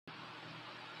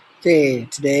Okay,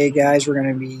 today guys we're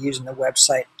going to be using the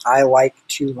website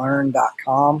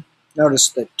iliketolearn.com. Notice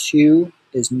the 2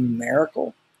 is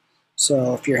numerical.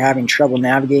 So if you're having trouble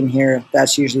navigating here,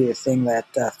 that's usually the thing that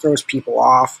throws people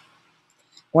off.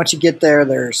 Once you get there,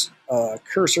 there's a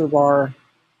cursor bar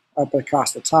up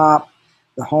across the top,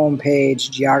 the home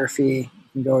page, geography.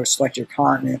 You can go select your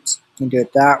continents. You can do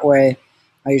it that way.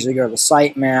 I usually go to the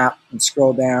site map and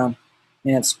scroll down,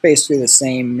 and it's basically the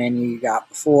same menu you got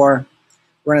before.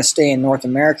 We're going to stay in North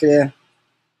America,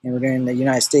 and we're doing the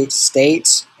United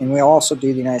States, and we also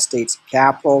do the United States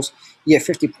capitals. You get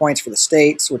 50 points for the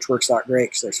states, which works out great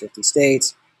because there's 50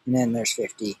 states, and then there's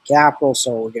 50 capitals,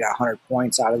 so we'll get 100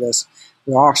 points out of this.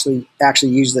 We'll actually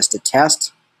use this to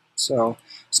test, so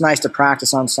it's nice to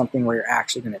practice on something where you're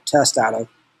actually going to test out of.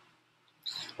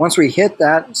 Once we hit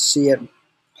that, see it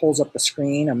pulls up the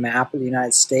screen, a map of the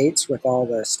United States with all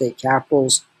the state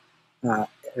capitals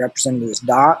represented as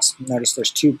dots. Notice there's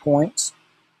 2 points.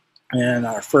 And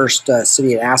our first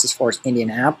city it asks us for is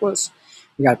Indianapolis.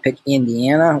 We got to pick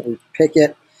Indiana. We pick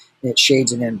it. It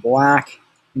shades it in black.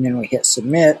 And then we hit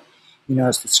submit. You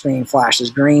notice the screen flashes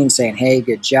green saying, hey,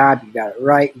 good job. You got it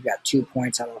right. You got 2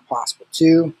 points out of a possible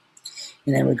 2.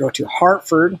 And then we go to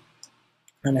Hartford.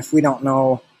 And if we don't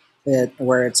know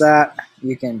where it's at,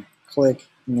 you can click.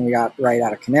 And we got right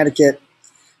out of Connecticut.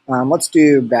 Let's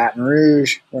do Baton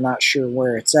Rouge. We're not sure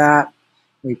where it's at.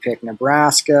 We pick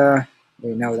Nebraska. We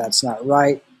know that's not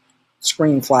right.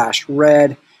 Screen flashed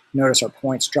red. Notice our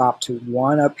points drop to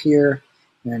 1 up here,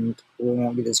 and we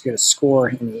won't get as good a score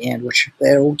in the end, which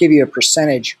it will give you a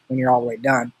percentage when you're all the way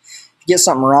done. If you get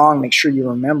something wrong, make sure you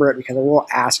remember it because it will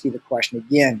ask you the question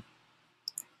again.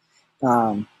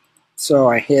 So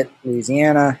I hit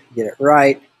Louisiana, get it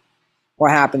right.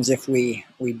 What happens if we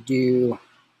do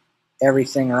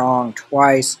everything wrong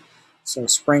twice? So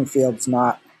Springfield's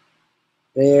not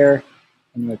there,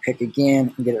 and we pick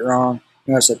again and get it wrong.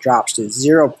 Notice it drops to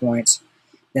 0 points.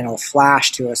 Then it'll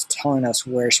flash to us telling us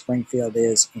where Springfield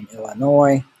is in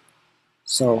Illinois.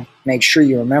 So make sure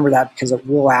you remember that because it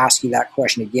will ask you that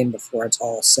question again before it's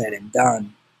all said and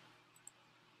done.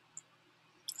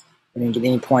 We didn't get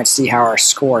any points. See how our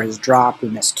score has dropped. We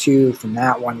missed 2 from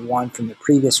that one, 1 from the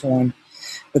previous one.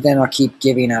 But then it'll keep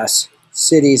giving us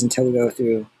cities until we go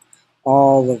through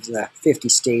all of the 50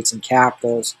 states and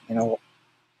capitals, and it'll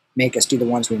make us do the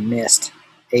ones we missed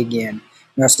again.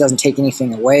 Notice it doesn't take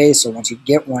anything away, so once you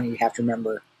get one, you have to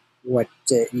remember what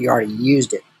you already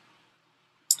used it.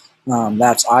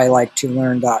 That's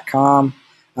iliketolearn.com.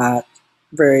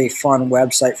 Very fun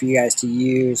website for you guys to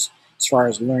use as far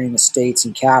as learning the states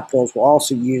and capitals. We'll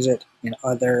also use it in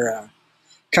other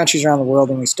countries around the world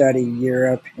when we study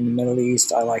Europe and the Middle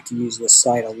East. I like to use this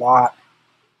site a lot.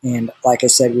 And like I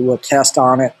said, we will test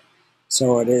on it.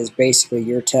 So it is basically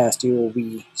your test. You will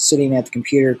be sitting at the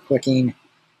computer clicking,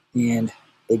 and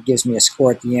it gives me a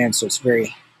score at the end. So it's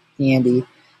very handy.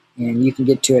 And you can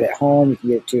get to it at home. You can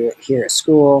get to it here at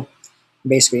school.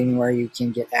 Basically anywhere you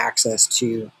can get access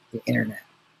to the internet.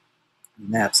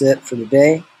 And that's it for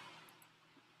today.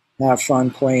 Have fun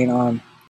playing on